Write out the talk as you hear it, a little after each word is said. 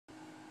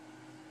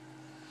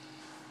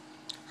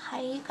Hi,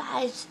 you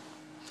guys.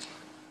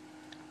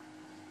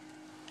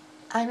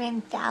 I'm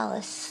in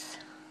Dallas.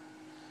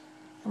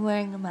 I'm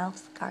wearing a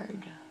mouth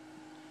guard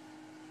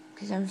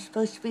because I'm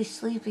supposed to be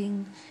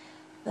sleeping,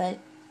 but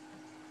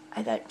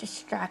I got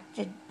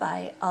distracted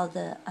by all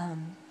the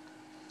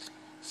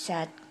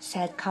sad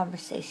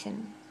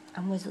conversation.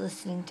 I was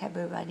listening to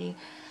everybody,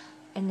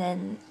 and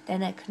then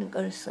I couldn't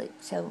go to sleep.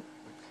 So,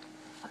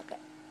 fuck it.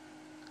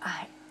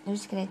 Alright, I'm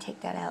just gonna take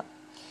that out.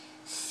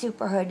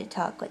 Super hard to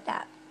talk with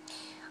that.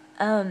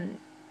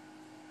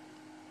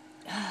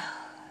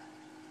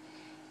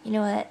 You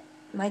know what,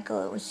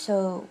 Michael? It was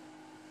so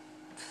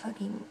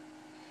fucking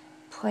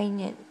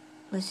poignant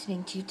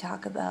listening to you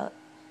talk about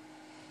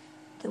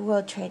the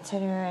World Trade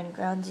Center and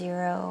Ground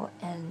Zero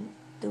and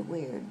the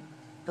weird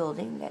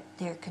building that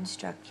they're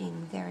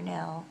constructing there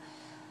now.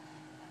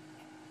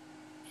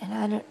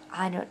 And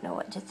I don't know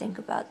what to think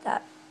about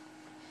that.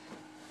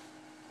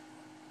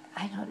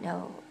 I don't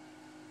know.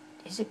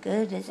 Is it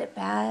good? Is it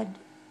bad?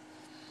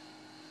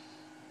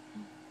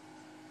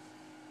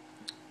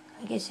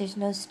 I guess there's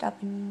no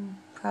stopping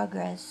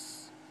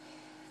progress.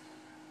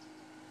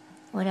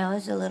 When I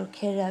was a little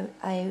kid,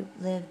 I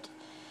lived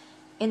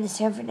in the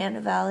San Fernando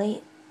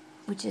Valley,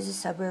 which is a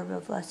suburb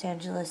of Los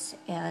Angeles,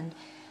 and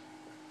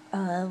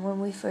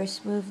when we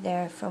first moved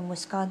there from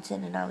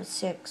Wisconsin and I was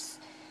 6,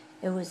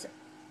 it was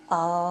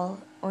all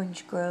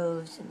orange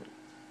groves and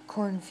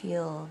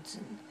cornfields,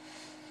 and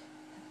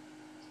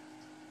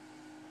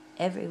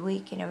every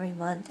week and every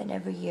month and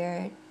every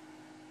year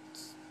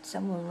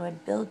someone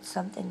would build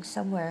something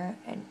somewhere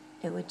and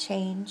it would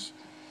change,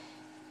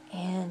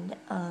 and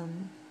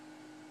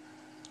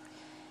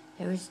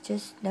there was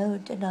just no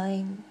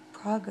denying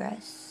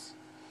progress.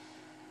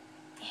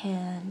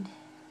 And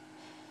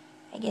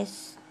I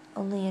guess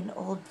only an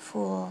old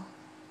fool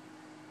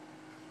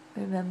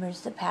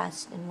remembers the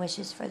past and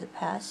wishes for the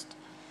past.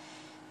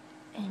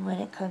 And when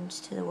it comes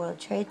to the World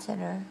Trade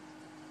Center,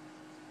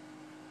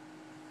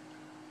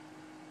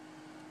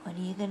 what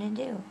are you gonna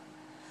do?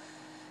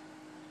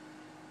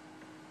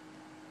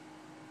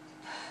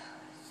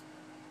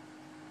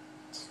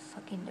 It's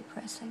fucking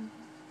depressing.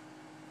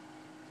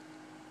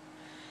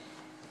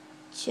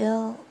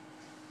 Jill,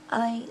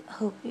 I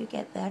hope you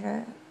get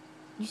better.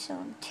 You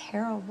sound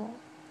terrible.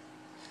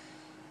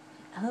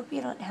 I hope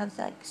you don't have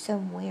like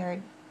some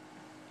weird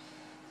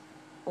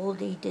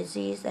oldie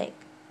disease like,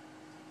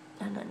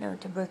 I don't know,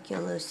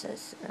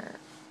 tuberculosis or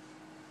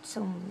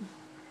some,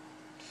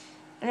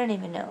 I don't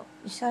even know.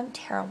 You sound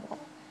terrible.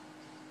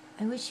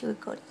 I wish you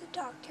would go to the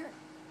doctor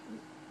and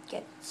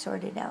get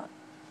sorted out.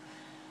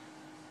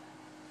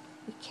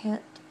 We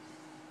can't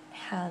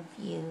have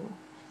you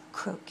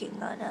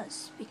croaking on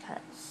us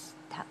because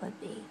that would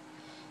be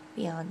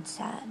beyond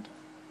sad.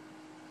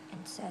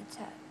 And sad.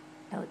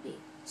 That would be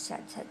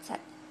sad.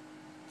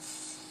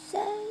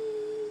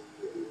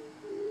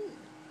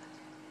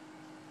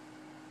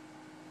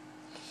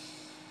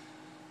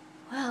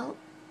 Well,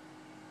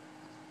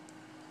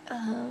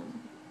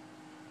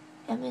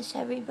 I miss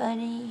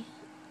everybody.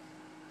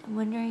 I'm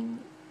wondering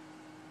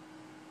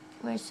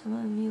where some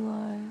of you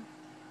are.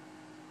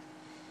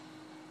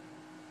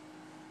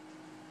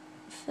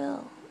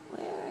 Phil,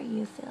 where are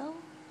you, Phil?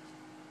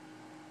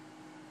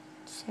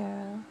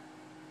 Sarah.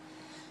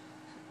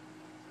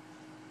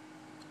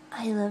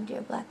 I loved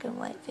your black and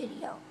white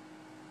video.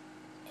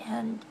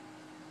 And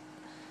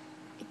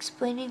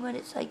explaining what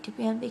it's like to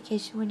be on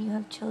vacation when you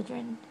have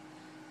children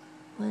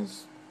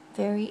was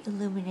very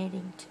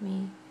illuminating to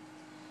me.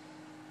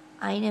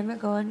 I never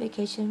go on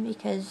vacation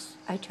because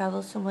I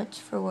travel so much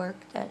for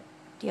work that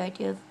the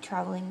idea of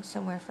traveling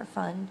somewhere for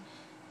fun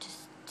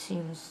just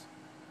seems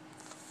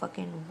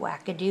fucking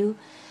wackadoo.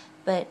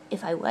 But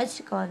if I was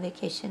to go on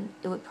vacation,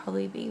 it would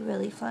probably be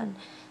really fun.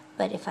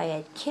 But if I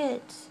had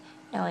kids,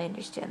 now I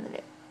understand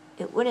that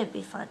it wouldn't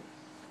be fun.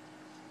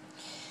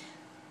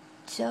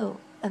 So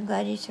I'm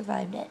glad you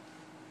survived it.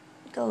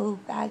 Go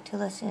back to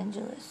Los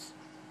Angeles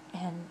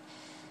and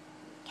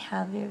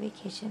have your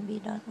vacation be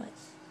done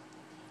with.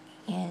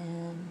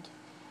 And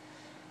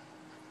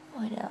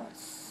what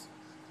else?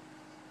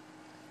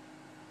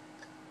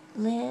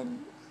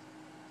 Lynn,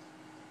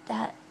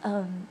 that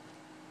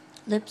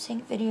lip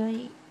sync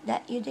video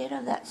that you did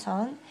of that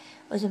song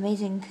was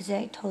amazing because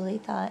I totally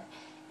thought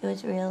it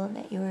was real and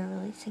that you were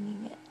really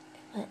singing it.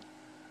 But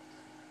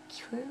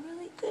you were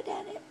really good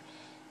at it.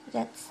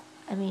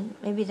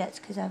 Maybe that's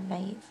because I'm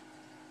naive.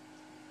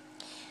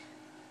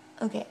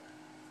 Okay.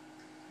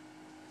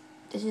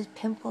 This is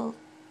pimple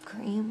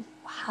cream.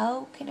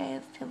 How can I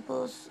have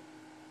pimples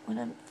when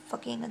I'm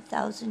fucking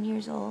 1,000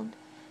 years old?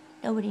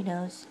 Nobody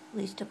knows,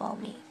 least of all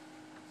me.